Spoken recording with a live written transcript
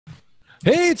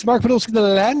Hey, it's Mark Podolsky, the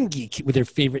Land Geek, with your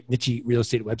favorite niche real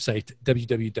estate website,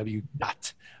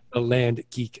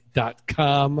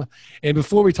 www.thelandgeek.com. And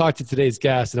before we talk to today's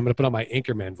guest, and I'm going to put on my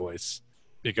Anchorman voice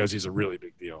because he's a really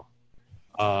big deal.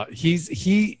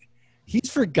 He's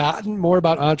forgotten more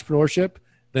about entrepreneurship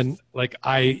than like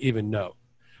I even know.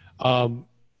 I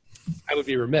would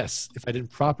be remiss if I didn't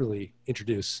properly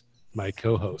introduce my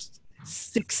co-host,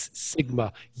 Six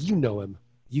Sigma. You know him,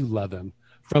 you love him.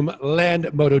 From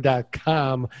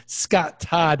landmodo.com,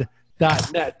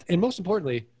 scotttodd.net, and most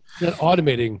importantly, not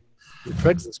automating your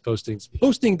Craigslist postings,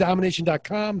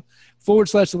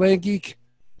 postingdomination.com/the Land Geek.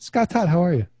 Scott Todd, how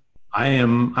are you?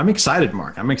 I'm excited,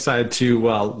 Mark. I'm excited to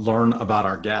learn about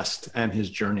our guest and his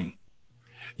journey.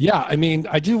 Yeah, I mean,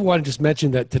 I do want to just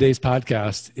mention that today's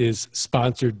podcast is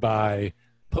sponsored by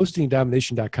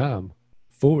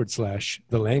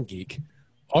postingdomination.com/the Land Geek.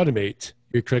 Automate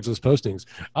your Craigslist postings.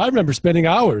 I remember spending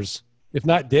hours, if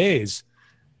not days,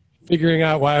 figuring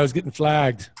out why I was getting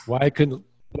flagged, why I couldn't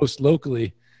post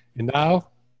locally. And now,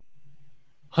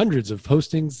 hundreds of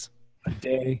postings a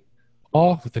day,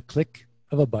 all with a click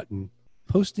of a button.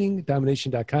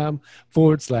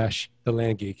 Postingdomination.com/the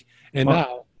Land Geek. And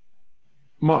now,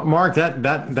 Mark,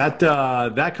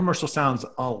 that commercial sounds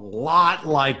a lot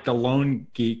like the Lone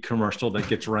Geek commercial that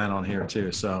gets ran on here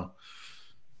too. So,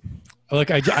 look,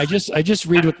 I just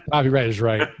read what the copywriters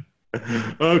write.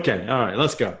 Okay, all right,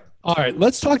 let's go. All right,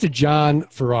 let's talk to Jon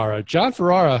Ferrera. Jon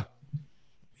Ferrera,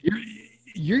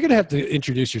 you're going to have to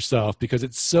introduce yourself because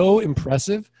it's so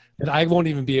impressive that I won't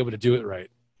even be able to do it right.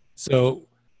 So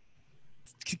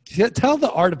tell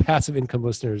the Art of Passive Income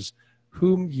listeners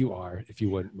whom you are, if you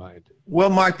wouldn't mind. Well,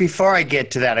 Mark, before I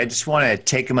get to that, I just want to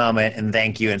take a moment and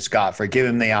thank you and Scott for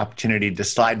giving me the opportunity to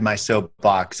slide my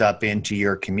soapbox up into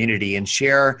your community and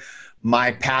share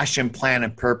my passion, plan,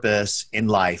 and purpose in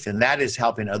life, and that is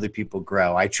helping other people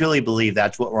grow. I truly believe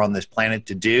that's what we're on this planet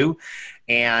to do,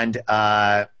 and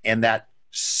that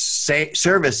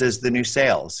service is the new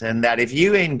sales, and that if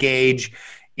you engage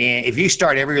if you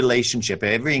start every relationship,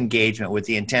 every engagement with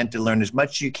the intent to learn as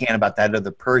much as you can about that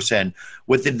other person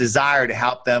with the desire to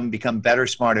help them become better,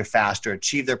 smarter, faster,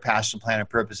 achieve their passion, plan, and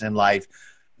purpose in life,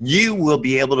 you will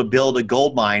be able to build a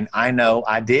gold mine. I know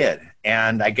I did.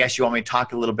 And I guess you want me to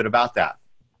talk a little bit about that.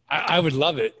 I would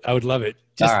love it. I would love it.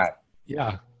 All right.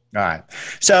 Yeah. All right.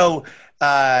 So,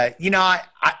 I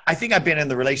think I've been in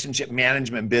the relationship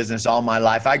management business all my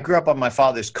life. I grew up on my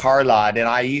father's car lot, and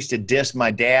I used to diss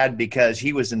my dad because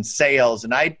he was in sales.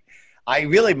 And I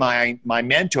really, my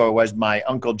mentor was my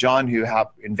Uncle John, who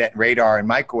helped invent radar and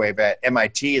microwave at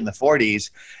MIT in the 40s.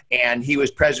 And he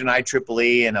was president of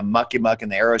IEEE and a mucky muck in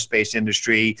the aerospace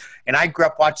industry. And I grew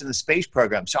up watching the space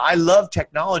program. So I love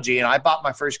technology. And I bought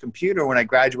my first computer when I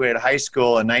graduated high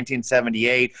school in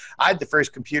 1978. I had the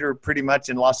first computer pretty much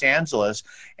in Los Angeles.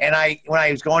 And when I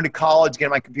was going to college,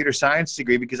 getting my computer science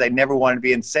degree, because I never wanted to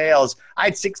be in sales, I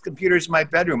had 6 computers in my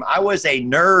bedroom. I was a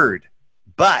nerd,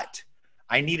 but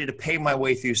I needed to pay my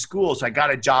way through school, so I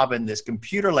got a job in this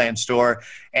Computerland store,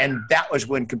 and that was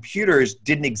when computers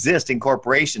didn't exist in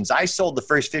corporations. I sold the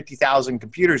first 50,000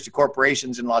 computers to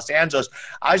corporations in Los Angeles.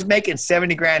 I was making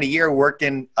 $70,000 a year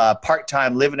working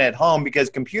part-time, living at home, because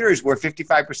computers were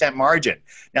 55% margin.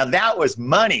 Now, that was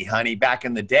money, honey, back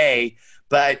in the day.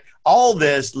 But all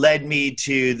this led me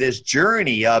to this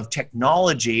journey of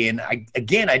technology. And I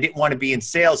didn't want to be in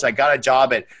sales. So I got a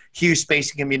job at Hughes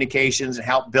Space and Communications and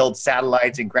helped build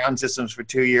satellites and ground systems for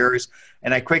 2 years.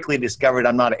 And I quickly discovered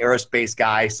I'm not an aerospace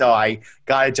guy. So I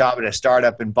got a job at a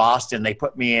startup in Boston. They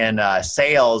put me in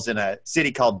sales in a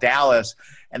city called Dallas.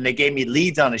 And they gave me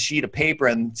leads on a sheet of paper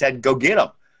and said, go get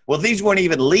them. Well, these weren't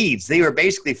even leads. They were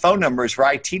basically phone numbers for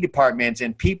IT departments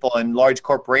and people in large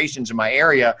corporations in my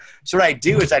area. So what I'd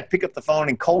do is I'd pick up the phone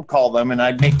and cold call them, and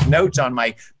I'd make notes on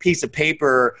my piece of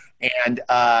paper and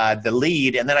the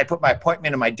lead. And then I put my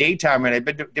appointment in my daytime, and I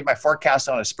did my forecast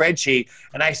on a spreadsheet.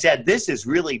 And I said, this is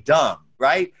really dumb,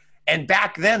 right? And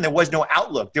back then, there was no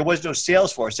Outlook. There was no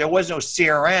Salesforce. There was no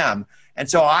CRM. And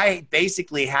so I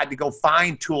basically had to go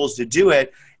find tools to do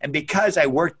it. And because I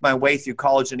worked my way through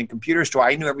college in a computer store,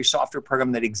 I knew every software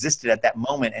program that existed at that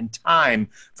moment in time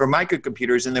for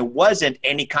microcomputers. And there wasn't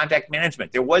any contact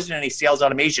management. There wasn't any sales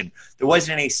automation. There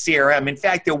wasn't any CRM. In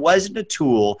fact, there wasn't a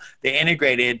tool that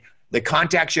integrated the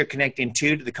contacts you're connecting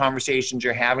to the conversations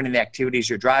you're having and the activities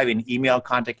you're driving, email,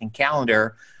 contact, and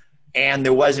calendar. And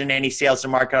there wasn't any sales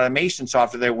and market automation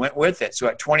software that went with it. So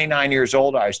at 29 years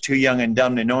old, I was too young and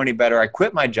dumb to know any better. I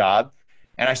quit my job.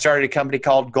 And I started a company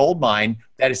called GoldMine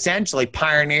that essentially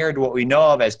pioneered what we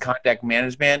know of as contact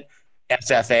management,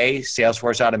 SFA,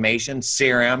 Salesforce automation,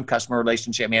 CRM, customer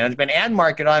relationship management, and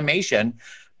market automation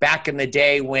back in the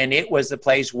day when it was the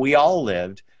place we all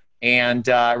lived. And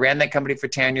I ran that company for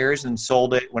 10 years and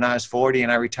sold it when I was 40,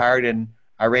 and I retired and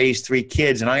I raised 3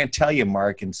 kids. And I can tell you,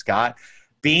 Mark and Scott,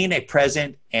 being a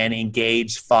present and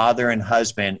engaged father and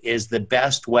husband is the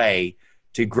best way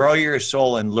to grow your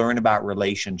soul and learn about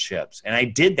relationships. And I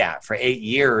did that for 8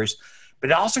 years, but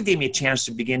it also gave me a chance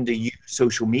to begin to use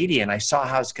social media. And I saw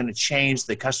how it's going to change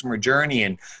the customer journey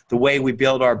and the way we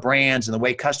build our brands and the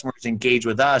way customers engage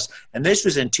with us. And this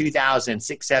was in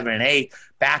 2006, 7, and 8,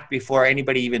 back before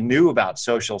anybody even knew about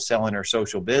social selling or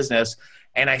social business.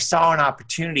 And I saw an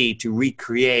opportunity to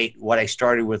recreate what I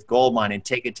started with GoldMine and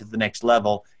take it to the next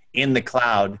level in the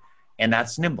cloud. And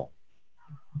that's Nimble.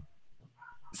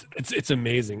 It's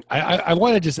amazing. I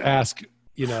want to just ask,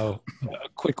 a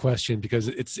quick question, because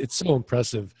it's so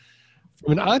impressive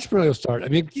from an entrepreneurial start. I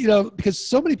mean, because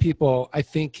so many people, I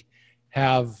think,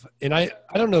 have, and I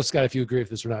don't know, Scott, if you agree with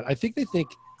this or not. I think they think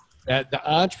that the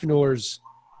entrepreneur's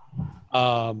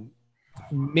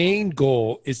main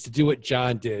goal is to do what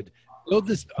Jon did, build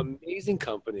this amazing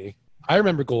company. I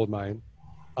remember GoldMine,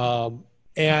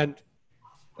 and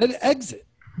then exit,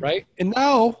 right? And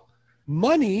now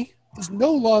money is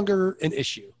no longer an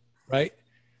issue, right?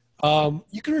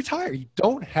 You can retire. You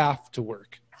don't have to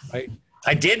work, right?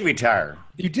 I did retire.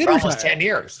 You did for retire. almost 10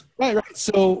 years. Right.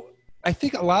 So I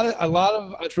think a lot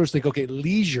of entrepreneurs think, okay,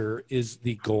 leisure is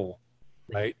the goal,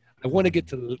 right? I want to get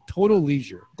to total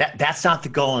leisure. That's not the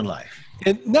goal in life.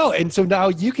 And so now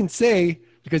you can say,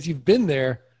 because you've been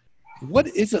there, what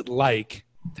is it like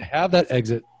to have that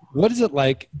exit? What is it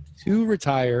like to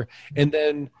retire? And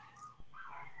then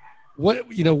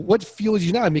what fuels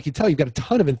you now? I mean, you can tell you've got a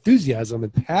ton of enthusiasm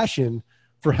and passion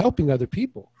for helping other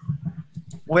people.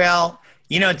 Well,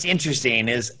 it's interesting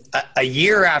is a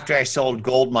year after I sold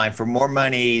GoldMine for more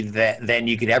money than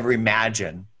you could ever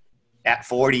imagine at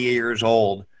 40 years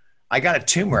old, I got a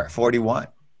tumor at 41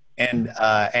 and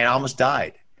almost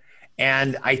died.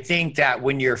 And I think that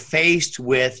when you're faced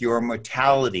with your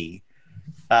mortality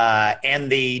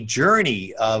and the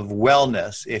journey of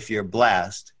wellness, if you're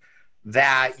blessed,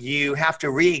 that you have to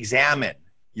re-examine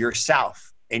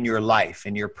yourself and your life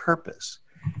and your purpose.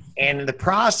 And in the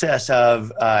process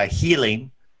of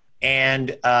healing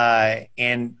and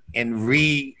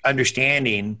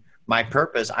re-understanding my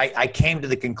purpose, I came to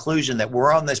the conclusion that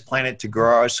we're on this planet to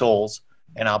grow our souls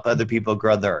and help other people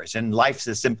grow theirs. And life's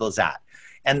as simple as that.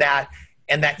 And that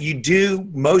you do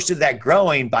most of that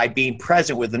growing by being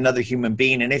present with another human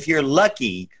being. And if you're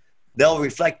lucky, they'll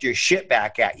reflect your shit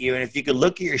back at you. And if you can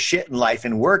look at your shit in life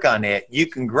and work on it, you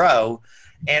can grow.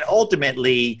 And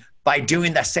ultimately, by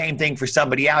doing the same thing for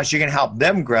somebody else, you're going to help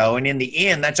them grow. And in the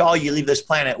end, that's all you leave this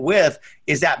planet with,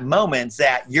 is that moments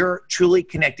that you're truly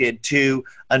connected to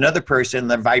another person,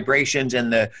 the vibrations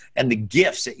and the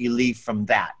gifts that you leave from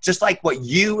that. Just like what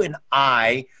you and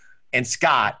I and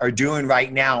Scott are doing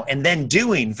right now, and then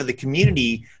doing for the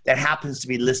community that happens to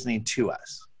be listening to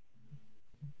us.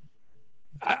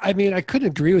 I mean, I couldn't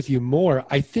agree with you more.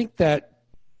 I think that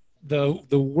the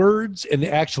words and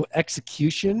the actual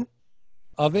execution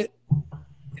of it,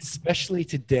 especially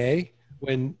today,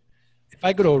 when if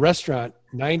I go to a restaurant,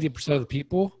 90% of the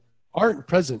people aren't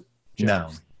present. No,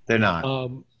 they're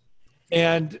not.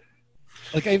 And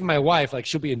like even my wife, like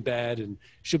she'll be in bed and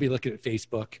she'll be looking at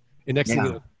Facebook, and next thing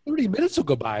you know, 30 minutes will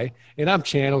go by and I'm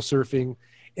channel surfing,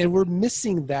 and we're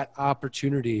missing that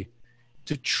opportunity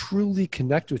to truly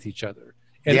connect with each other.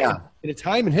 And in a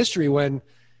time in history when,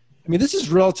 I mean, this is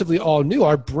relatively all new.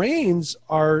 Our brains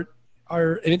are,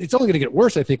 and it's only going to get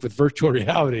worse, I think, with virtual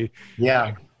reality.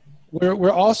 Yeah.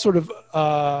 We're all sort of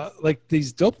like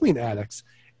these dopamine addicts.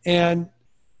 And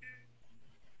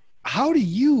how do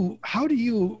you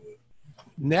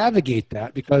navigate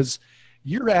that? Because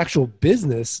your actual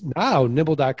business now,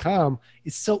 Nimble.com,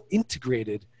 is so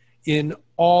integrated in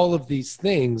all of these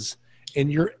things,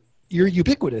 and you're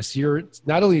ubiquitous. You're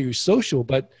not only your social,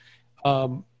 but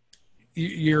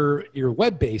you're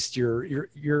web based. You're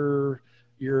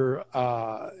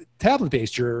tablet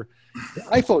based. You're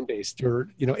iPhone based. You're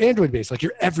Android based. Like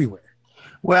you're everywhere.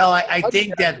 Well, I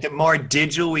think that the more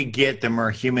digital we get, the more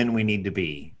human we need to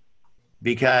be,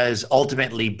 because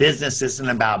ultimately business isn't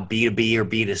about B2B or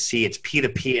B2C. It's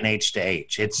P2P and H to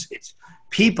H. It's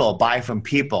people buy from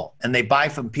people, and they buy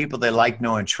from people they like,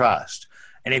 know, and trust.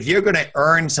 And if you're going to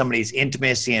earn somebody's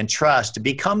intimacy and trust to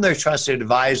become their trusted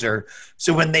advisor,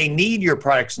 so when they need your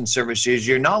products and services,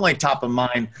 you're not only top of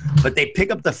mind, but they pick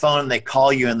up the phone and they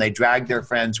call you and they drag their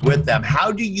friends with them.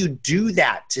 How do you do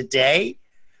that today?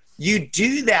 You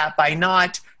do that by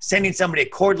not sending somebody a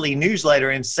quarterly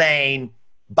newsletter and saying,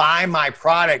 buy my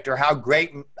product or how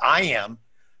great I am.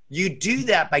 You do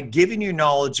that by giving your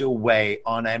knowledge away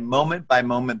on a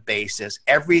moment-by-moment basis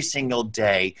every single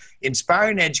day,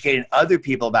 inspiring and educating other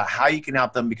people about how you can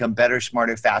help them become better,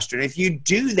 smarter, faster. And if you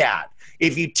do that,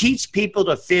 if you teach people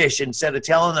to fish instead of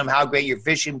telling them how great your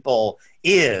fishing pole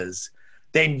is,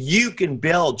 then you can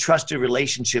build trusted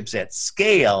relationships at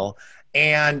scale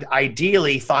and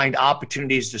ideally find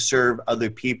opportunities to serve other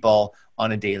people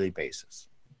on a daily basis.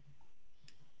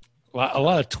 A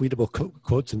lot of tweetable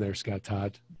quotes in there, Scott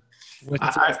Todd.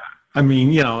 I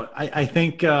mean, I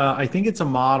think it's a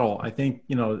model. I think,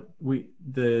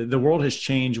 the world has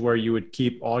changed where you would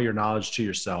keep all your knowledge to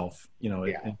yourself,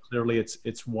 and clearly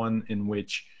it's one in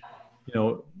which,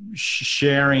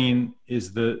 sharing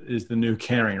is the new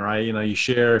caring, right? You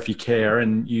share if you care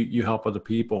and you help other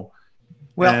people.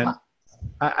 Well, and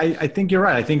I think you're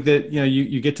right. I think that,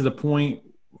 you get to the point,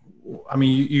 I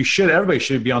mean, everybody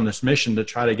should be on this mission to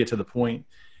try to get to the point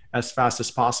as fast as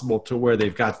possible to where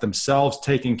they've got themselves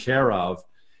taken care of.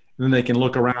 And then they can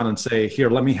look around and say, here,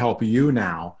 let me help you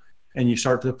now. And you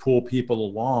start to pull people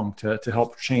along to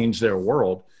help change their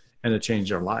world and to change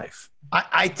their life.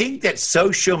 I think that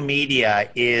social media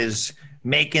is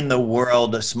making the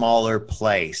world a smaller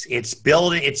place. It's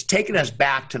taking us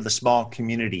back to the small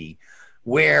community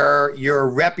where your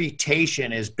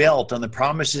reputation is built on the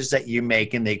promises that you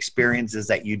make and the experiences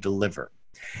that you deliver.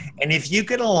 And if you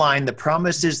could align the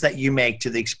promises that you make to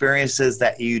the experiences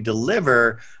that you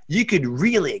deliver, you could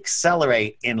really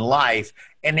accelerate in life.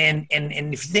 And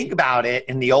if you think about it,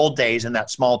 in the old days in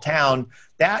that small town,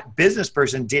 that business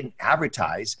person didn't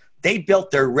advertise. They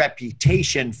built their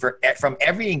reputation from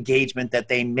every engagement that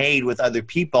they made with other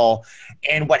people.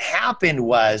 And what happened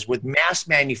was, with mass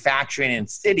manufacturing in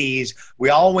cities,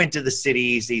 we all went to the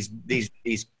cities.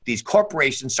 These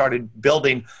corporations started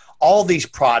building all these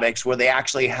products where they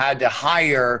actually had to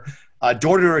hire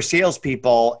door-to-door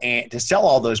salespeople and to sell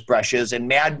all those brushes, and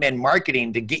madmen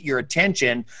marketing to get your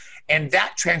attention. And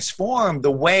that transformed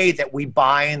the way that we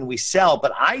buy and we sell.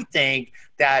 But I think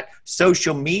that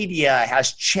social media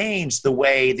has changed the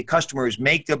way the customers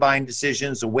make their buying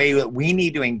decisions, the way that we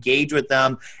need to engage with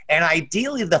them, and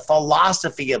ideally the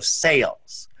philosophy of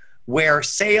sales, where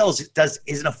sales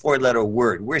isn't a four-letter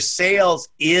word, where sales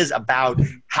is about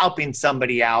helping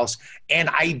somebody else. And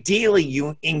ideally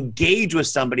you engage with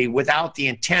somebody without the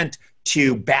intent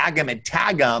to bag them and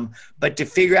tag them, but to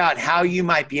figure out how you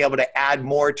might be able to add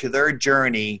more to their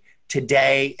journey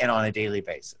today and on a daily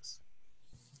basis.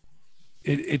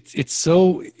 It's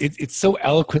so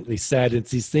eloquently said.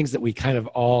 It's these things that we kind of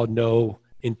all know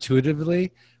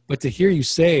intuitively, but to hear you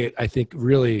say it, I think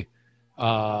really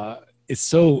is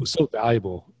so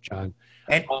valuable, Jon.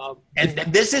 And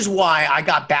this is why I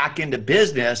got back into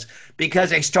business,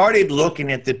 because I started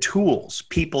looking at the tools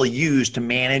people use to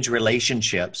manage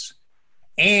relationships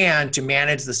and to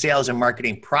manage the sales and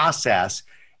marketing process.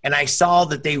 And I saw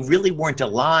that they really weren't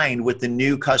aligned with the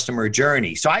new customer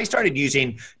journey. So I started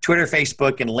using Twitter,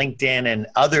 Facebook, and LinkedIn and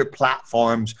other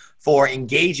platforms for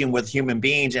engaging with human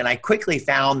beings. And I quickly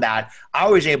found that I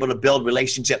was able to build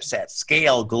relationships at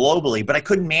scale globally, but I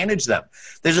couldn't manage them.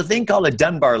 There's a thing called a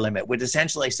Dunbar limit, which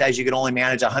essentially says you can only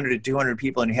manage 100 to 200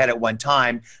 people in your head at one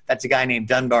time. That's a guy named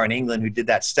Dunbar in England who did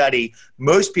that study.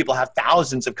 Most people have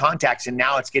thousands of contacts, and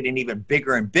now it's getting even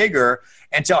bigger and bigger.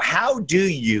 And so how do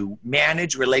you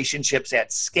manage relationships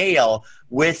at scale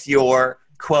with your,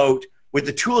 quote, with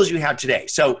the tools you have today?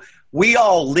 So we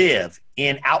all live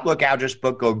in Outlook, Address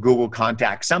Book, or Google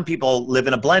Contacts. Some people live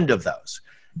in a blend of those.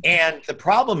 And the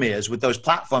problem is with those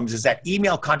platforms is that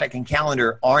email, contact, and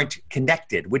calendar aren't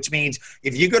connected, which means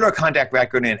if you go to a contact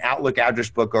record in Outlook, Address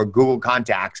Book, or Google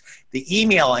Contacts, the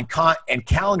email and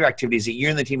calendar activities that you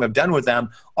and the team have done with them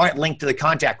aren't linked to the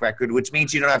contact record, which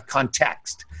means you don't have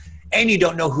context. And you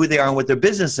don't know who they are and what their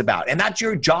business is about. And that's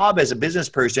your job as a business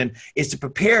person, is to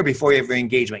prepare before every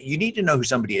engagement. You need to know who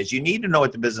somebody is. You need to know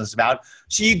what the business is about.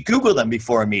 So you Google them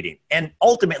before a meeting. And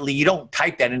ultimately, you don't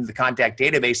type that into the contact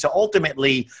database. So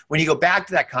ultimately, when you go back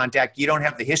to that contact, you don't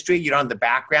have the history, you don't have the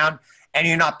background, and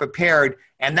you're not prepared.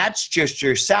 And that's just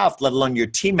yourself, let alone your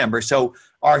team members. So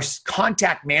our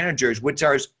contact managers, which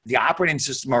are the operating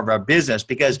system of our business,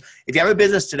 because if you have a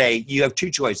business today, you have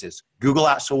two choices: Google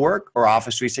Apps for Work or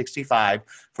Office 365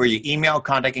 for your email,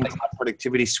 contact, and cloud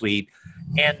productivity suite.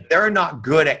 and they're not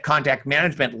good at contact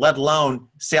management, let alone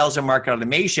sales and market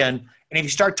automation. And if you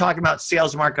start talking about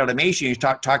sales and market automation, you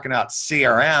start talking about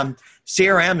CRM.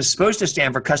 CRM is supposed to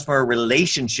stand for customer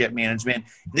relationship management.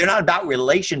 They're not about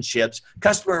relationships.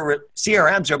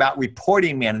 CRMs are about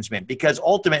reporting management, because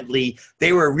ultimately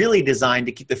they were really designed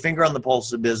to keep the finger on the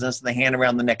pulse of business and the hand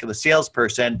around the neck of the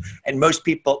salesperson. And most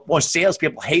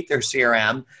salespeople hate their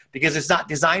CRM because it's not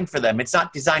designed for them. It's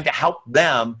not designed to help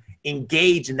them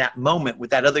engage in that moment with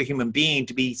that other human being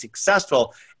to be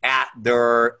successful at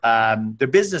their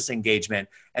business engagement.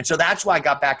 And so that's why I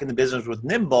got back in the business with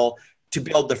Nimble, to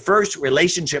build the first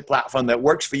relationship platform that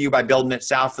works for you by building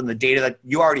itself from the data that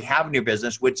you already have in your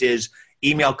business, which is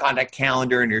email, contact,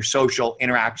 calendar, and your social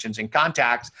interactions and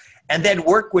contacts, and then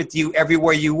work with you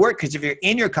everywhere you work. Because if you're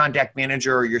in your contact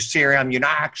manager or your CRM, you're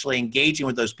not actually engaging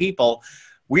with those people.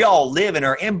 We all live in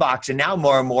our inbox, and now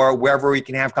more and more wherever we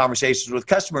can have conversations with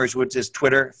customers, which is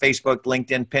Twitter, Facebook,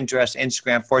 LinkedIn, Pinterest,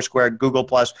 Instagram, Foursquare, Google+,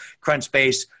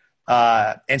 Crunchbase,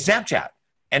 and Snapchat.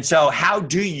 And so how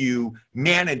do you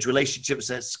manage relationships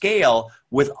at scale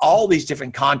with all these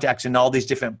different contacts in all these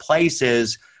different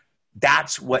places?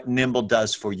 That's what Nimble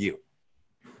does for you.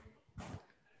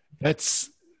 That's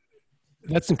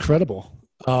incredible.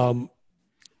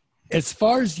 As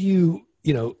far as you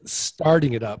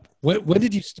starting it up, when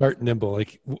did you start Nimble?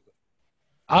 Like,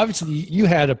 obviously you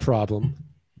had a problem.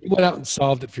 You went out and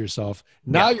solved it for yourself.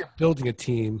 Now you're building a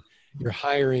team, you're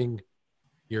hiring,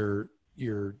 you're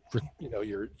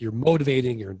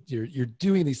motivating, you're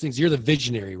doing these things. You're the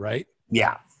visionary, right?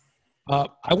 Yeah.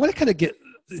 I want to kind of get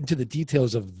into the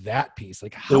details of that piece,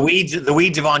 like the weeds of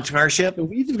entrepreneurship. The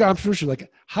weeds of entrepreneurship.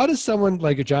 Like, how does someone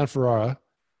like a Jon Ferrera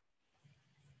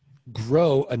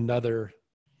grow another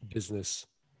business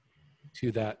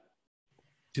to that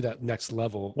next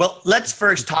level? Well, let's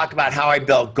first talk about how I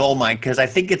built GoldMine, because I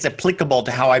think it's applicable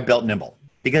to how I built Nimble,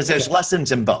 because there's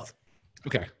lessons in both.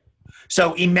 Okay.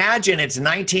 So imagine it's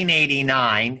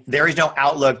 1989. There is no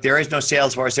Outlook. There is no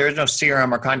Salesforce. There is no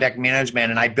CRM or contact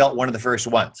management. And I built one of the first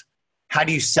ones. How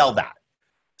do you sell that?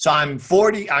 So I'm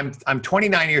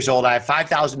 29 years old. I have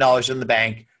 $5,000 in the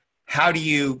bank. How do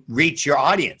you reach your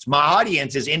audience? My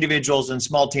audience is individuals and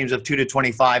small teams of 2 to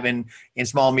 25 in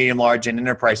small, medium, large, and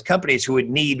enterprise companies who would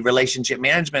need relationship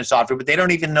management software, but they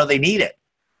don't even know they need it.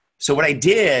 So what I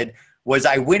did was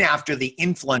I went after the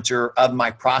influencer of my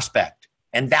prospect.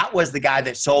 And that was the guy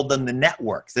that sold them the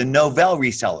network, the Novell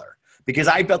reseller, because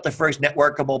I built the first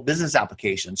networkable business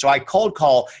application. So I cold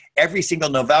call every single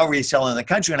Novell reseller in the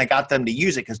country, and I got them to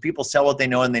use it, because people sell what they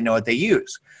know and they know what they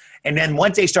use. And then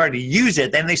once they started to use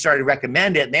it, then they started to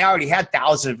recommend it. And they already had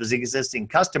thousands of existing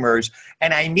customers.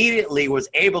 And I immediately was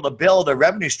able to build a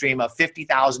revenue stream of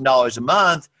 $50,000 a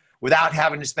month without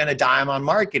having to spend a dime on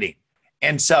marketing.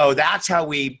 And so that's how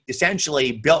we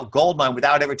essentially built GoldMine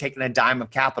without ever taking a dime of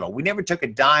capital. We never took a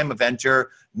dime of venture,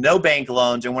 no bank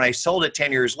loans. And when I sold it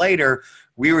 10 years later,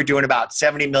 we were doing about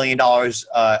 $70 million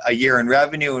a year in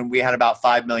revenue, and we had about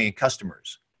 5 million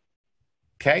customers.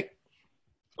 Okay.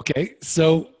 Okay.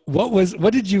 So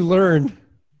what did you learn?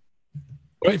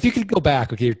 If you could go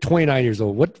back, okay, you're 29 years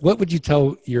old. What would you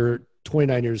tell your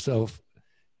 29 years old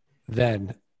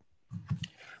then?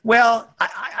 Well,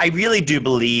 I really do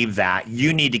believe that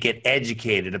you need to get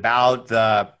educated about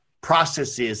the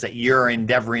processes that you're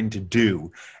endeavoring to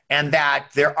do, and that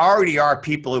there already are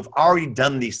people who've already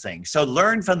done these things. So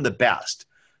learn from the best.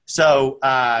 So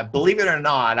believe it or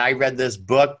not, I read this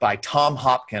book by Tom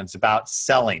Hopkins about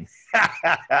selling.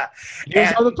 He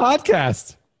was on the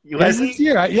podcast. Was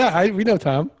he? We know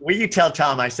Tom. Will you tell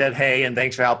Tom I said, hey, and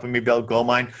thanks for helping me build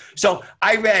GoldMine? So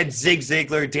I read Zig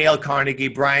Ziglar, Dale Carnegie,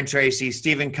 Brian Tracy,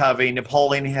 Stephen Covey,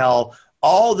 Napoleon Hill,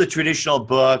 all the traditional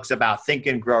books about Think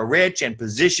and Grow Rich and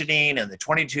positioning and the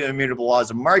 22 immutable laws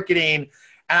of marketing.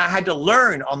 And I had to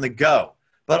learn on the go.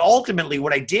 But ultimately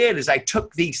what I did is I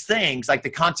took these things, like the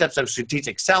concepts of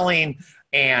strategic selling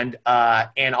and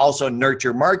also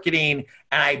nurture marketing,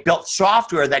 and I built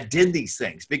software that did these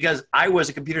things, because I was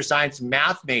a computer science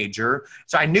math major,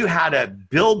 so I knew how to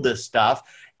build this stuff.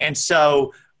 And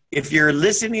so if you're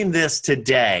listening to this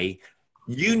today,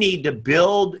 you need to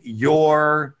build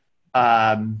your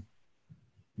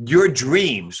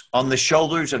dreams on the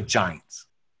shoulders of giants.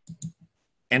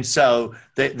 And so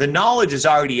the knowledge is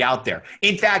already out there.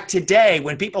 In fact, today,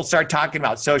 when people start talking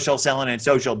about social selling and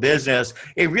social business,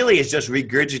 it really is just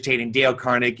regurgitating Dale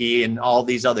Carnegie and all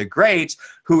these other greats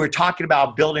who are talking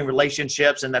about building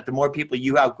relationships, and that the more people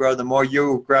you outgrow, the more you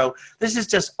will grow. This is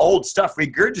just old stuff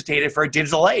regurgitated for a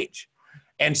digital age.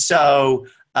 And so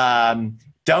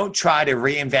don't try to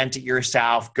reinvent it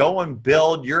yourself. Go and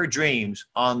build your dreams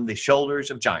on the shoulders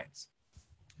of giants.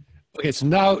 Okay, so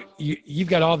now you've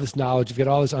got all this knowledge, you've got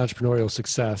all this entrepreneurial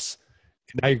success,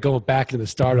 and now you're going back into the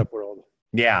startup world.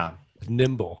 Yeah. With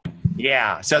Nimble.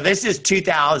 Yeah. So this is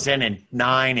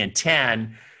 2009 and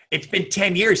 10. It's been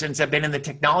 10 years since I've been in the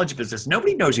technology business.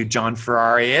 Nobody knows who Jon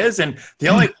Ferrera is. And the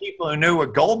only people who know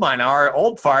what GoldMine are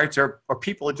old farts or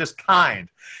people who are just kind.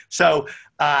 So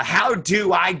how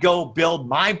do I go build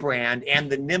my brand and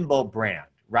the Nimble brand,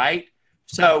 right?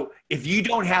 So if you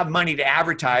don't have money to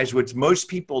advertise, which most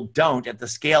people don't at the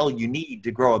scale you need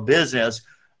to grow a business,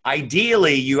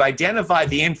 ideally you identify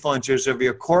the influencers of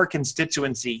your core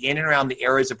constituency in and around the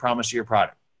areas of promise of your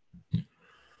product.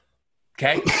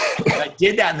 Okay. I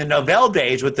did that in the Novell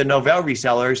days with the Novell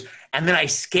resellers. And then I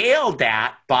scaled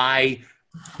that by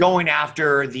going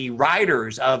after the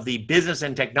writers of the business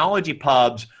and technology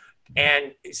pubs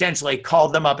and essentially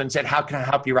called them up and said, how can I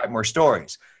help you write more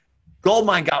stories?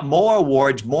 GoldMine got more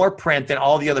awards, more print than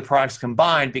all the other products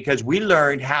combined because we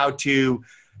learned how to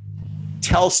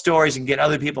tell stories and get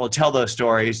other people to tell those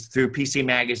stories through PC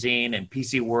Magazine and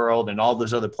PC World and all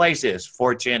those other places,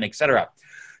 Fortune, et cetera.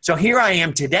 So here I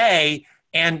am today,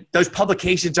 and those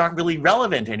publications aren't really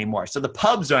relevant anymore. So the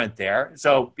pubs aren't there.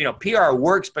 So, PR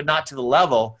works, but not to the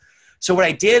level. So what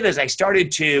I did is I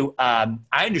started to, I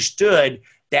understood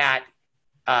that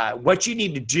what you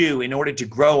need to do in order to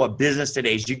grow a business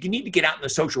today is you need to get out in the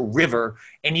social river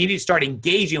and you need to start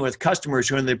engaging with customers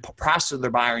who are in the process of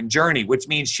their buying journey, which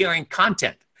means sharing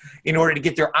content in order to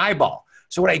get their eyeball.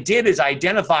 So what I did is I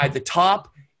identified the top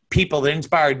people that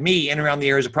inspired me in and around the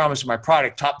areas of promise of my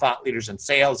product, top thought leaders in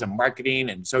sales and marketing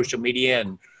and social media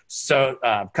and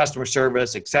customer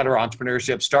service, et cetera,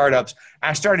 entrepreneurship, startups.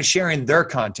 I started sharing their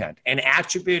content and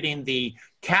attributing the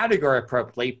category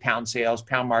appropriately, pound sales,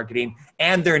 pound marketing,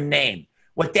 and their name.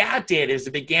 What that did is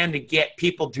it began to get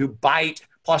people to bite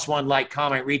 +1, like,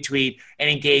 comment, retweet, and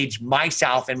engage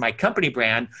myself and my company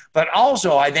brand. But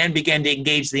also I then began to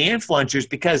engage the influencers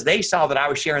because they saw that I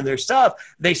was sharing their stuff.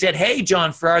 They said, hey,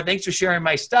 Jon Ferrera, thanks for sharing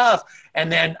my stuff.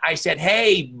 And then I said,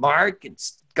 hey, Mark and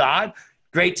Scott,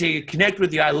 great to connect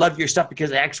with you. I love your stuff because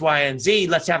of X, Y, and Z.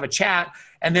 Let's have a chat.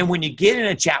 And then when you get in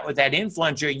a chat with that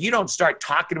influencer, you don't start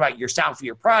talking about yourself or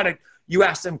your product. You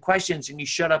ask them questions and you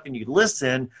shut up and you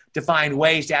listen to find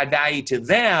ways to add value to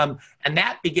them. And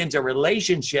that begins a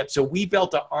relationship. So we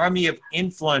built an army of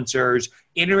influencers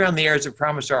in and around the areas of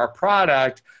promise of our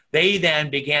product. They then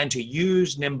began to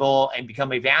use Nimble and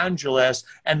become evangelists.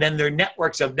 And then their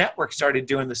networks of networks started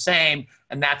doing the same.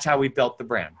 And that's how we built the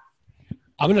brand.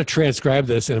 I'm going to transcribe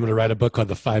this and I'm going to write a book called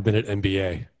The 5-Minute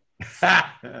MBA.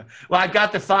 Well, I've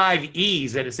got the 5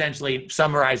 E's that essentially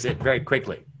summarize it very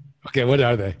quickly. Okay, what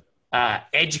are they?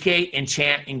 Educate,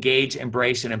 enchant, engage,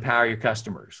 embrace, and empower your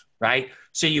customers, right?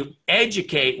 So you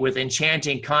educate with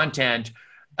enchanting content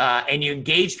and you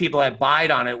engage people that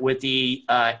bite on it with the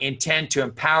intent to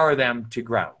empower them to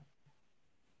grow.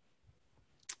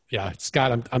 Yeah,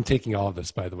 Scott, I'm taking all of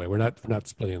this, by the way. We're not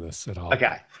splitting this at all.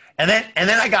 Okay. And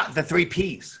then I got the 3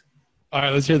 P's. All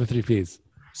right, let's hear the 3 P's.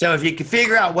 So if you can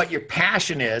figure out what your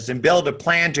passion is and build a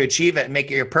plan to achieve it and make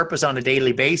it your purpose on a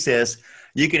daily basis,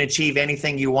 you can achieve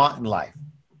anything you want in life.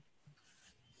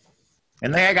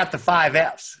 And then I got the 5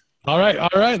 F's. All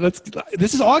right.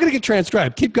 This is all going to get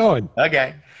transcribed. Keep going.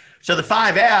 Okay. So the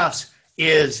 5 F's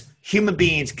is human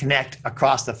beings connect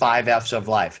across the 5 F's of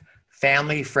life: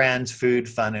 family, friends, food,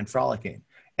 fun, and frolicking.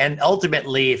 And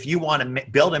ultimately, if you want to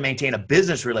build and maintain a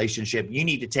business relationship, you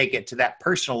need to take it to that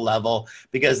personal level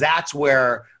because that's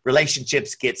where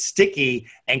relationships get sticky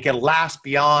and can last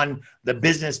beyond the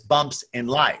business bumps in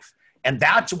life. And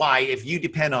that's why if you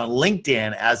depend on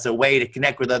LinkedIn as a way to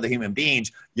connect with other human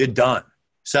beings, you're done.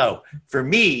 So for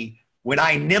me, when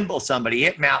I Nimble somebody,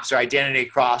 it maps their identity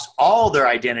across all their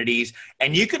identities.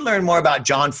 And you can learn more about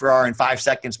Jon Ferrera in 5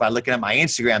 seconds by looking at my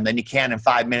Instagram than you can in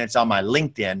 5 minutes on my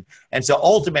LinkedIn. And so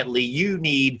ultimately, you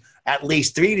need at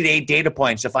least 3 to 8 data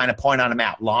points to find a point on a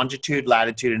map: longitude,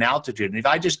 latitude, and altitude. And if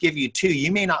I just give you 2,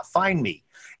 you may not find me.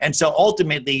 And so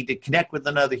ultimately, to connect with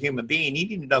another human being, you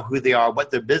need to know who they are,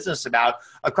 what their business is about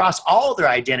across all their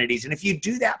identities. And if you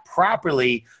do that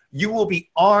properly, you will be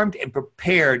armed and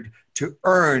prepared to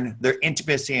earn their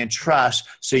intimacy and trust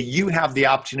so you have the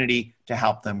opportunity to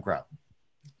help them grow.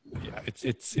 Yeah,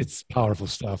 it's powerful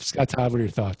stuff. Scott Todd, what are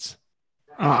your thoughts?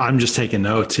 I'm just taking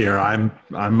notes here. I'm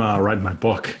writing my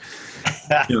book.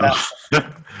 We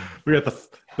got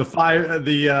the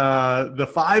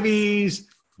 5 E's,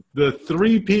 the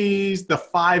 3 P's, the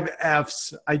 5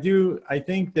 F's. I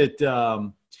think that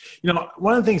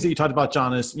one of the things that you talked about,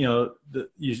 Jon, is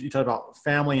you talked about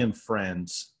family and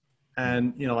friends.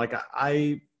 And,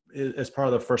 as part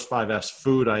of the first 5 F's,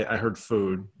 food. I heard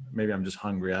food. Maybe I'm just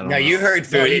hungry. I don't know. No, you heard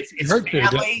food. No, It's heard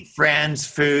family, food. friends,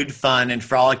 food, fun, and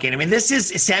frolicking. I mean, this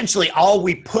is essentially all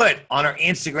we put on our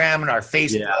Instagram and our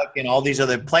Facebook and all these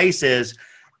other places.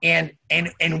 And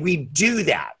we do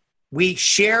that. We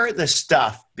share the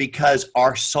stuff because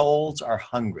our souls are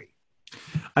hungry.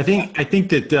 I think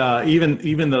that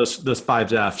even those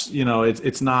 5 F's, you know,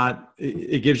 it's not.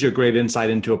 It gives you a great insight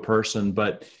into a person,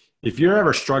 but if you're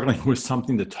ever struggling with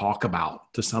something to talk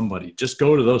about to somebody, just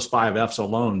go to those 5 F's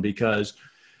alone, because,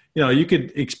 you know, you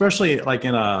could, especially like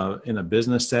in a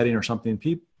business setting or something,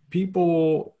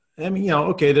 people, I mean, you know,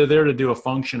 okay, they're there to do a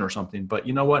function or something, but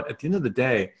you know what, at the end of the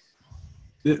day,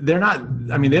 they're not,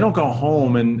 I mean, they don't go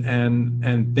home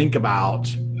and think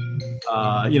about,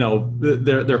 you know,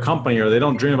 their company, or they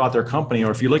don't dream about their company.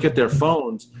 Or if you look at their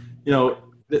phones, you know,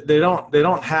 they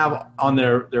don't have on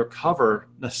their cover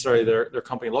necessarily their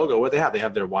company logo. What they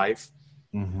have their wife,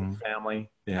 family.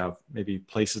 They have maybe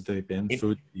places they've been,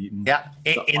 food eaten. Yeah.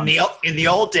 In the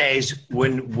old days,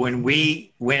 when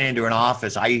we went into an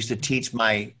office, I used to teach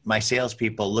my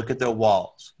salespeople, look at their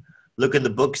walls, look at the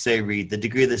books they read, the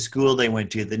degree of the school they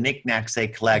went to, the knickknacks they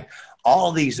collect.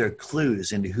 All these are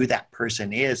clues into who that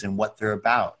person is and what they're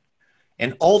about.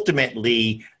 And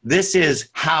ultimately, this is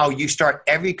how you start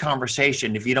every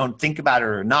conversation. If you don't think about it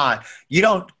or not, you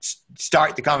don't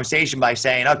start the conversation by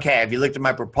saying, okay, have you looked at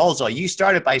my proposal? You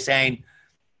start it by saying,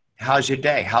 how's your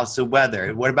day? How's the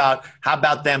weather? How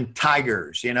about them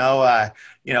tigers? You know,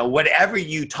 whatever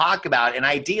you talk about. And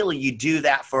ideally, you do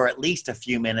that for at least a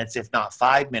few minutes, if not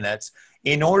 5 minutes,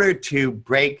 in order to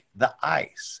break the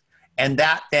ice. And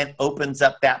that then opens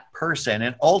up that person.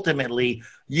 And ultimately,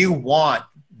 you want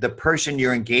the person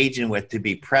you're engaging with to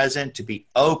be present, to be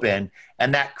open,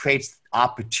 and that creates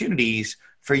opportunities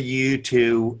for you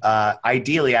to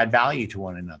ideally add value to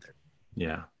one another.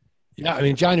 Yeah. Yeah. I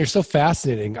mean, Jon, you're so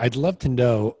fascinating. I'd love to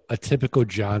know a typical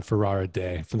Jon Ferrera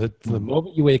day from the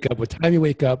moment you wake up, what time you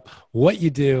wake up, what you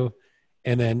do,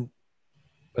 and then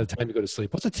by the time you go to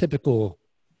sleep. What's a typical,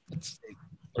 let's say,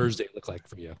 Thursday look like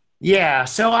for you? Yeah,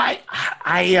 so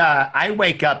I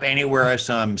wake up anywhere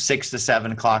from 6 to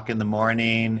 7 o'clock in the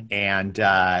morning, and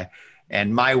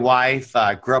my wife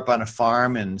grew up on a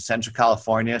farm in Central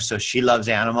California, so she loves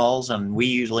animals, and we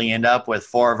usually end up with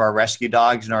 4 of our rescue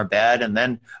dogs in our bed, and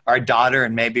then our daughter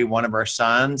and maybe one of our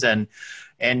sons, and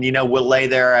you know, we'll lay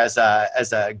there as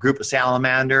a group of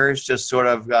salamanders, just sort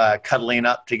of cuddling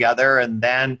up together, and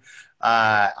then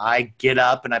I get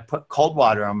up and I put cold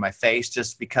water on my face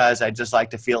just because I just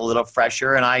like to feel a little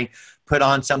fresher, and I put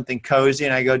on something cozy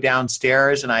and I go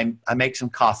downstairs and I make some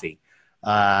coffee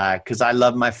because I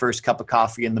love my first cup of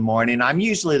coffee in the morning. I'm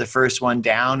usually the first one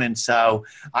down, and so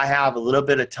I have a little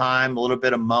bit of time, a little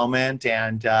bit of moment,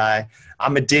 and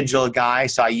I'm a digital guy,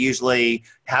 so I usually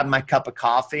have my cup of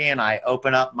coffee and I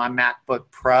open up my MacBook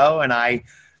Pro and I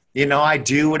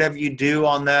do whatever you do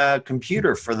on the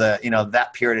computer for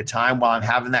that period of time while I'm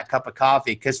having that cup of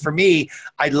coffee. Because for me,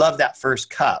 I love that first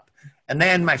cup. And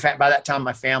then by that time,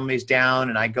 my family's down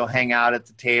and I go hang out at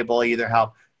the table, either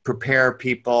help prepare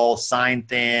people, sign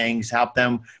things, help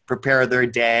them prepare their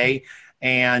day.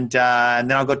 And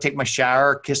then I'll go take my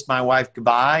shower, kiss my wife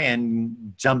goodbye,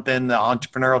 and jump in the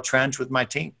entrepreneurial trench with my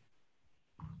team.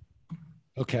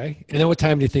 Okay. And then what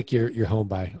time do you think you're home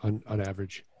by on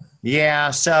average? Yeah,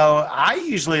 so I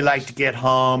usually like to get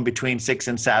home between 6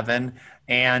 and 7,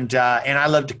 and I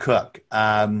love to cook.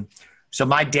 So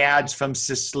my dad's from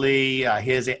Sicily.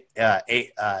 His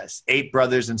 8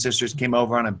 brothers and sisters came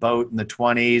over on a boat in the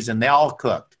 1920s, and they all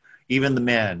cooked, even the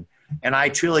men. And I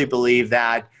truly believe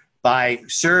that by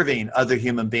serving other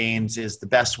human beings is the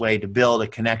best way to build a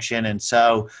connection. And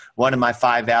so one of my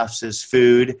 5 F's is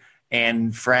food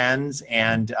and friends,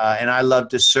 and I love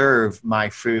to serve my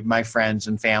friends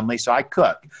and family. So I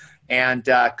cook, and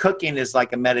cooking is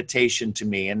like a meditation to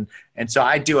me. And so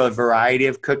I do a variety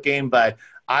of cooking, but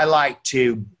I like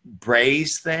to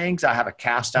braise things. I have a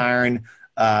cast iron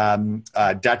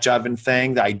Dutch oven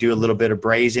thing that I do a little bit of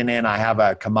braising in. I have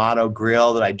a Kamado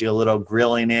grill that I do a little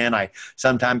grilling in.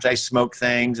 Sometimes I smoke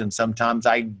things and sometimes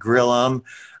I grill them.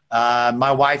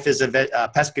 My wife is a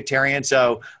pescatarian,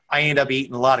 so I end up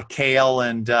eating a lot of kale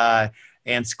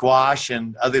and squash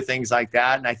and other things like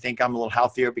that. And I think I'm a little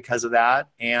healthier because of that.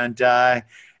 And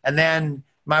then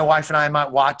my wife and I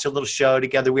might watch a little show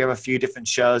together. We have a few different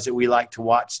shows that we like to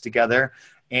watch together.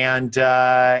 And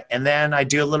then I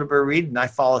do a little bit of reading. I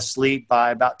fall asleep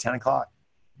by about 10 o'clock.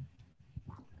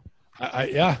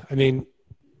 I mean,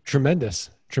 tremendous.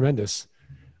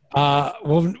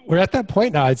 Well, we're at that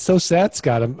point now. It's so sad,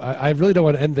 Scott. I really don't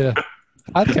want to end the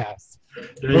podcast.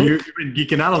 You've been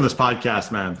geeking out on this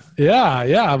podcast, man.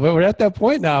 Yeah. But we're at that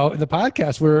point now in the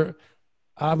podcast where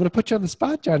I'm going to put you on the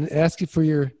spot, Jon, and ask you for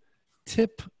your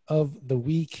tip of the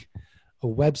week, a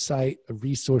website, a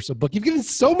resource, a book. You've given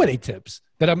so many tips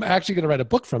that I'm actually going to write a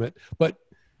book from it. But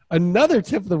another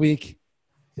tip of the week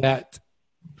that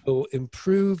will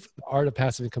improve the art of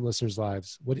passive income listeners'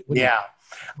 lives.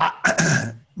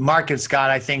 Mark and Scott,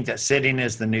 I think that sitting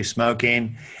is the new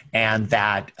smoking, and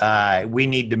that we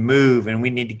need to move and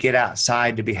we need to get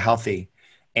outside to be healthy,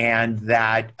 and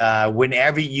that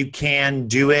whenever you can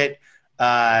do it,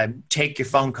 take your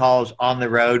phone calls on the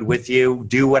road with you.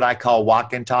 Do what I call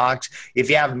walk and talks.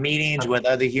 If you have meetings with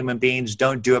other human beings,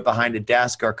 don't do it behind a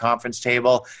desk or a conference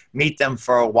table. Meet them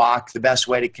for a walk. The best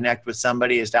way to connect with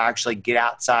somebody is to actually get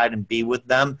outside and be with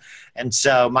them. And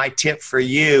so my tip for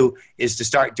you is to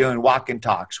start doing walk and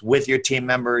talks with your team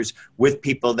members, with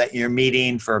people that you're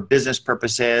meeting for business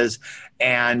purposes,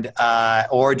 and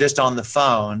or just on the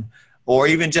phone, or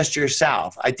even just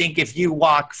yourself. I think if you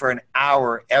walk for an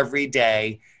hour every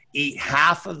day, eat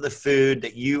half of the food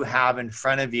that you have in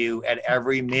front of you at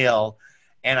every meal,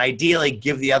 and ideally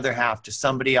give the other half to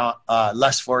somebody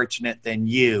less fortunate than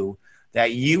you,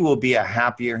 that you will be a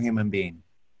happier human being.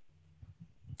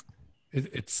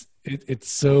 It's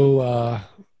so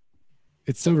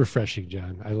refreshing,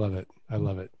 Jon. I love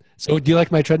it. So do you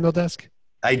like my treadmill desk?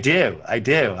 I do.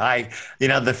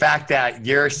 The fact that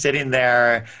you're sitting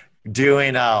there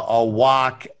doing a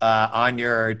walk on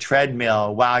your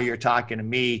treadmill while you're talking to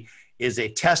me is a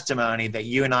testimony that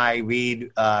you and I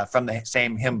read from the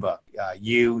same hymn book,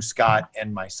 you, Scott,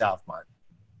 and myself, Mark.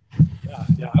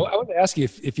 Yeah. I want to ask you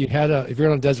if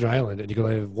you're on a desert island and you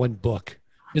could have one book,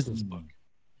 business book,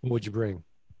 what would you bring?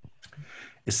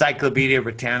 Encyclopedia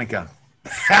Britannica.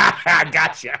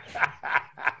 Gotcha.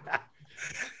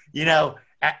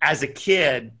 As a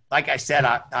kid, like I said,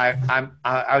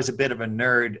 I was a bit of a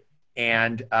nerd,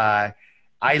 and I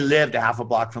lived a half a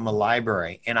block from a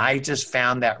library, and I just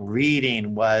found that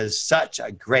reading was such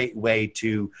a great way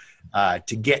to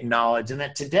get knowledge. And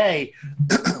that today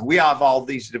we have all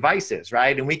these devices,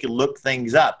 right? And we can look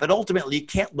things up, but ultimately you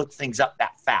can't look things up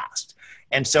that fast.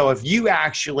 And so if you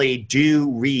actually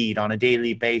do read on a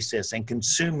daily basis and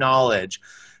consume knowledge,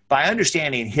 by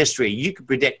understanding history, you can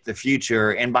predict the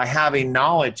future. And by having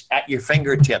knowledge at your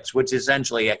fingertips, which is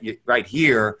essentially right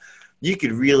here, you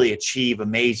could really achieve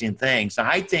amazing things. Now,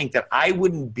 I think that I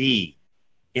wouldn't be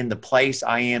in the place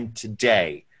I am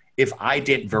today if I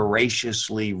didn't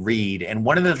voraciously read. And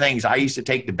one of the things I used to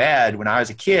take to bed when I was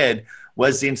a kid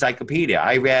was the encyclopedia.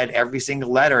 I read every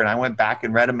single letter, and I went back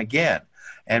and read them again.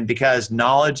 And because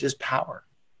knowledge is power.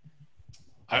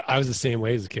 I was the same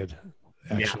way as a kid,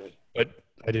 actually. Yeah. But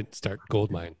I didn't start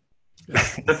GoldMine.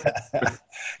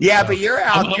 Yeah, but you're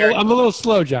out there. I'm a little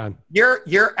slow, Jon.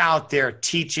 You're out there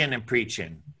teaching and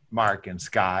preaching, Mark and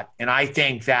Scott. And I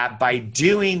think that by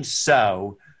doing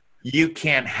so, you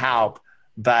can't help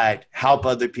but help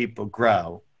other people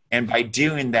grow. And by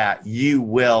doing that, you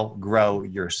will grow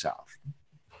yourself.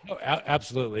 Oh,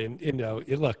 absolutely. And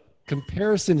look,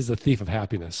 comparison is the thief of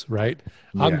happiness, right?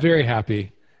 Yeah. I'm very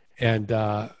happy. And,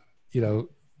 I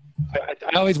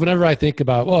always, whenever I think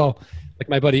about, like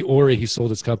my buddy Ori, he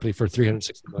sold his company for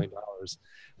 $360 million.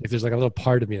 Like there's like a little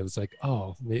part of me that's like,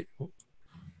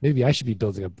 maybe I should be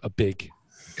building a big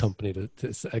company to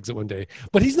exit one day.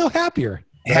 But he's no happier.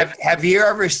 Right? Have you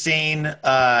ever seen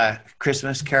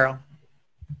Christmas Carol?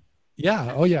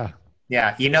 Yeah. Oh, yeah.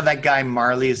 Yeah. You know that guy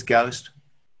Marley's Ghost?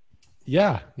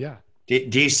 Yeah. Yeah.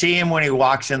 Do you see him when he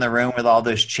walks in the room with all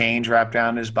this change wrapped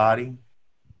around his body?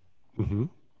 Mm-hmm.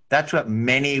 That's what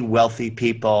many wealthy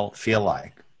people feel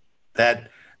like. That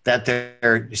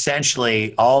they're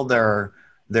essentially all their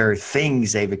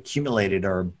things they've accumulated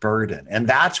are a burden. And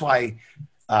that's why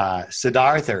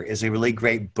Siddhartha is a really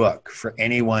great book for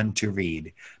anyone to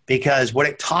read, because what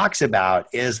it talks about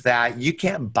is that you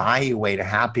can't buy your way to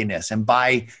happiness, and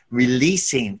by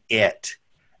releasing it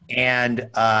and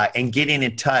getting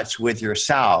in touch with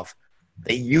yourself,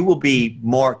 that you will be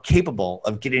more capable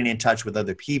of getting in touch with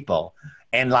other people.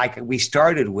 And like we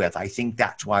started with, I think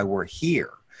that's why we're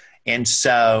here. And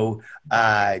so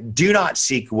do not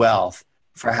seek wealth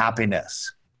for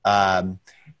happiness.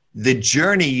 The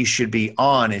journey you should be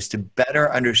on is to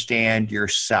better understand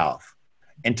yourself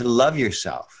and to love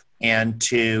yourself and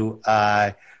to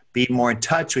be more in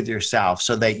touch with yourself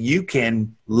so that you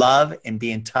can love and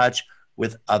be in touch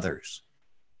with others.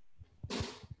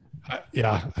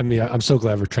 Yeah. I mean, I'm so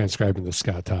glad we're transcribing this,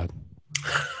 Scott Todd.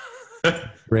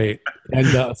 Great.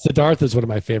 And Siddhartha is one of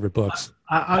my favorite books.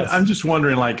 I'm just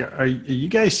wondering, like, are you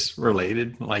guys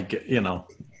related? Like,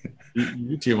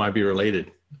 you two might be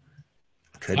related.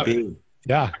 Could be.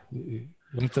 Yeah.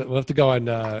 We'll have to go on,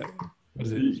 what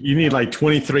is it? You need like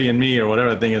 23andMe or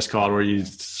whatever the thing is called, where you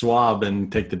swab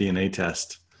and take the DNA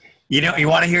test. You know, you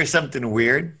want to hear something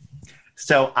weird?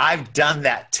 So I've done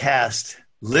that test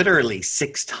literally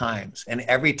 6 times, and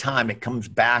every time it comes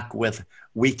back with,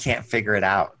 we can't figure it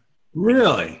out.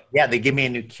 Really? Yeah, they give me a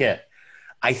new kit.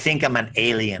 I think I'm an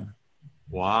alien.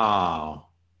 Wow.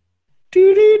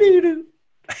 Doo-doo-doo-doo.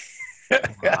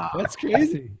 Wow. That's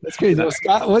crazy. That's crazy. Well,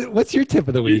 Scott, what's your tip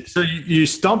of the week? So you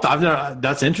stumped.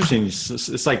 That's interesting.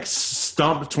 It's like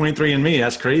stump 23andMe.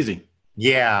 That's crazy.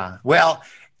 Yeah. Well,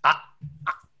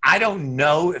 I don't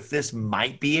know if this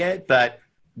might be it, but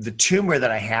the tumor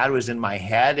that I had was in my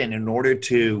head, and in order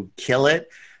to kill it,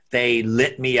 they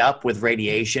lit me up with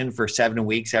radiation for 7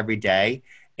 weeks every day.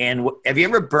 And have you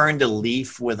ever burned a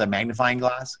leaf with a magnifying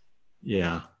glass?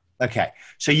 Yeah. Okay.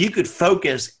 So you could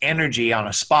focus energy on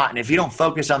a spot, and if you don't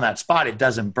focus on that spot, it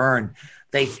doesn't burn.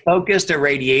 They focused a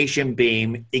radiation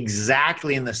beam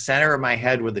exactly in the center of my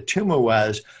head where the tumor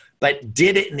was, but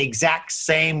did it in the exact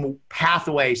same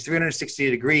pathways, 360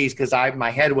 degrees, because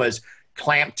my head was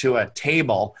clamped to a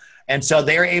table. And so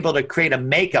they're able to create a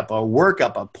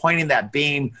workup of pointing that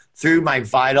beam through my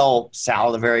vital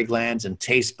salivary glands and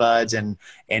taste buds and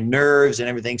nerves and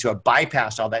everything. So I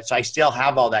bypassed all that. So I still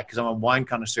have all that because I'm a wine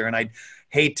connoisseur, and I'd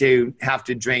hate to have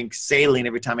to drink saline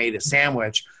every time I ate a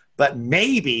sandwich. But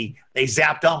maybe they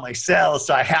zapped all my cells,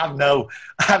 so I have no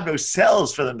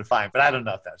cells for them to find. But I don't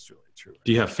know if that's really true.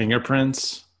 Do you have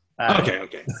fingerprints? Okay.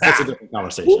 That's a different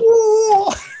conversation.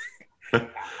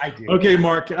 I do. Okay,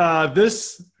 Mark.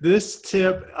 This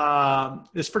tip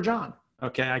is for Jon.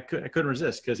 Okay, I couldn't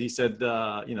resist because he said,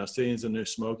 sitting is the new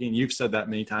smoking. You've said that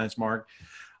many times, Mark.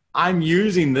 I'm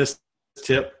using this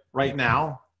tip right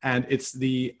now, and it's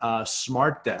the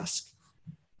Smart Desk.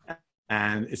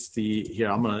 And it's here,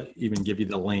 I'm going to even give you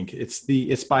the link.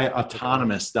 It's by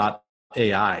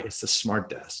autonomous.ai. It's the Smart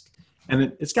Desk.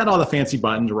 And it's got all the fancy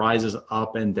buttons, rises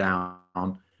up and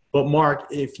down. But Mark,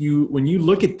 when you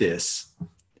look at this,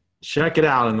 check it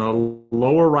out. In the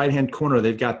lower right-hand corner,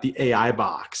 they've got the AI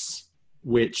box,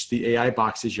 which the AI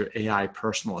box is your AI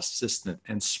personal assistant,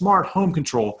 and smart home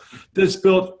control that's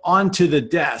built onto the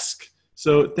desk.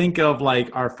 So think of like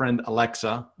our friend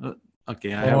Alexa.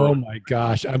 Okay. Oh my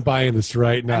gosh, I'm buying this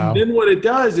right now. And then what it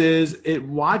does is it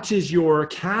watches your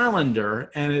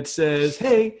calendar and it says,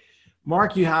 hey,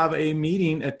 Mark, you have a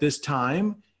meeting at this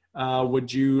time.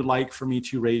 Would you like for me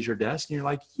to raise your desk? And you're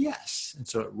like, yes. And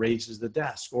so it raises the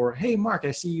desk. Or, hey, Mark,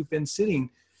 I see you've been sitting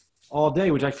all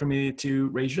day. Would you like for me to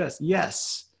raise your desk?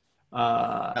 Yes.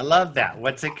 I love that.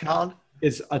 What's it called?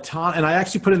 It's and I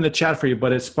actually put it in the chat for you,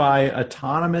 but it's by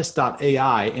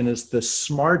autonomous.ai, and it's the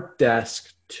Smart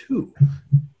Desk 2.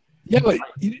 Yeah, but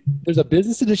there's a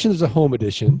business edition, there's a home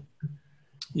edition.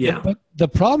 Yeah. But the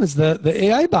problem is the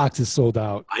AI box is sold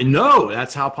out. I know.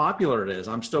 That's how popular it is.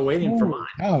 I'm still waiting for mine.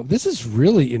 Wow, this is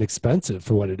really inexpensive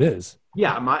for what it is.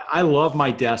 Yeah, I love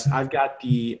my desk. I guess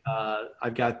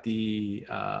I've got the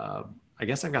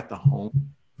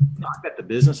home. No, I've got the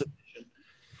business edition.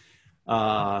 So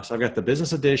I've got the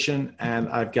business edition, and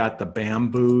I've got the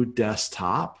bamboo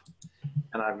desktop,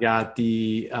 and I've got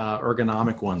the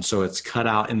ergonomic one. So it's cut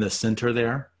out in the center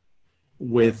there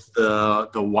with the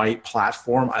white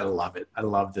platform. I love it. I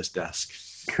love this desk.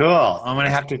 Cool. I'm going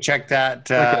to have to check that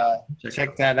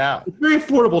out. It's very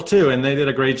affordable too. And they did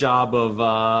a great job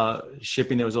of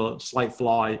shipping. There was a slight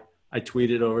flaw. I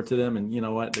tweeted over to them, and you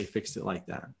know what? They fixed it like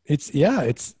that. It's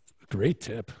a great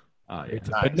tip. Yeah.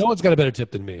 But no one's got a better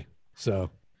tip than me. So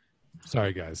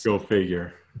sorry, guys. Go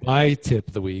figure. My tip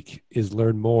of the week is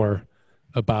learn more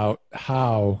about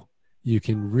how you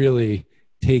can really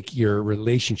take your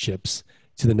relationships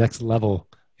to the next level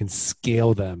and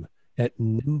scale them at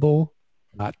nimble.com.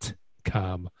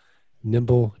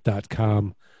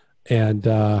 Nimble.com. And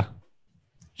Jon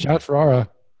Ferrera,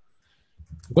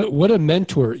 what a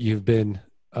mentor you've been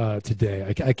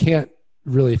today. I can't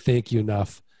really thank you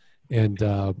enough. And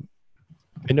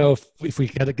I know if we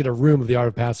had to get a room of the Art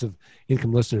of Passive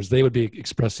Income listeners, they would be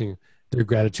expressing their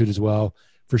gratitude as well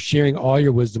for sharing all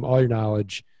your wisdom, all your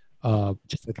knowledge,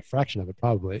 just like a fraction of it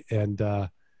probably, and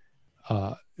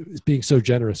being so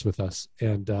generous with us.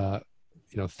 And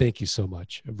thank you so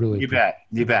much. I really you bet.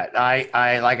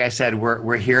 I like I said,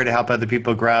 we're here to help other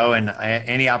people grow, and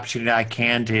any opportunity I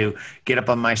can to get up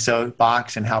on my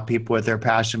soapbox and help people with their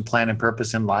passion, plan, and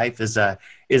purpose in life is a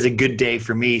good day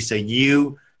for me. So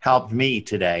you helped me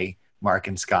today, Mark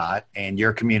and Scott, and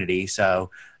your community. So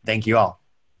thank you all.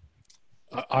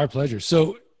 Our pleasure.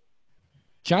 So,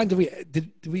 Jon,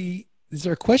 is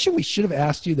there a question we should have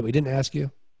asked you that we didn't ask you?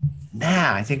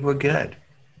 Nah, I think we're good.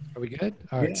 Are we good?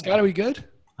 All right. Yeah. Scott, are we good?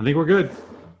 I think we're good.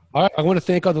 All right. I want to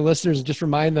thank all the listeners and just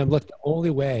remind them, look, the only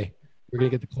way we're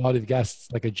going to get the quality of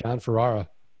guests like a Jon Ferrera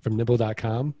from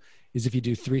Nimble.com is if you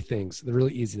do 3 things. They're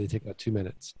really easy. They take about 2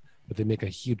 minutes, but they make a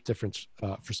huge difference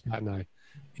for Scott and I,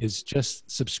 is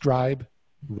just subscribe,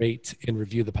 rate, and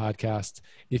review the podcast.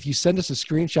 If you send us a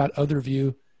screenshot of the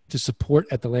review to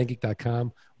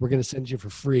support@thelandgeek.com, we're going to send you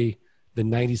for free the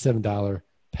 $97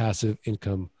 passive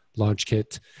income launch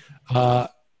kit.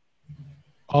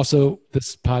 Also,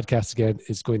 this podcast, again,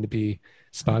 is going to be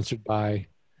sponsored by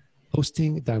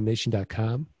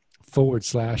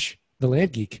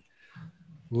hostingdomination.com/thelandgeek.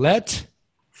 Let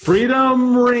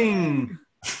freedom ring.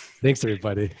 Thanks,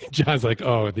 everybody. John's like,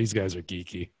 oh, these guys are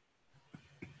geeky.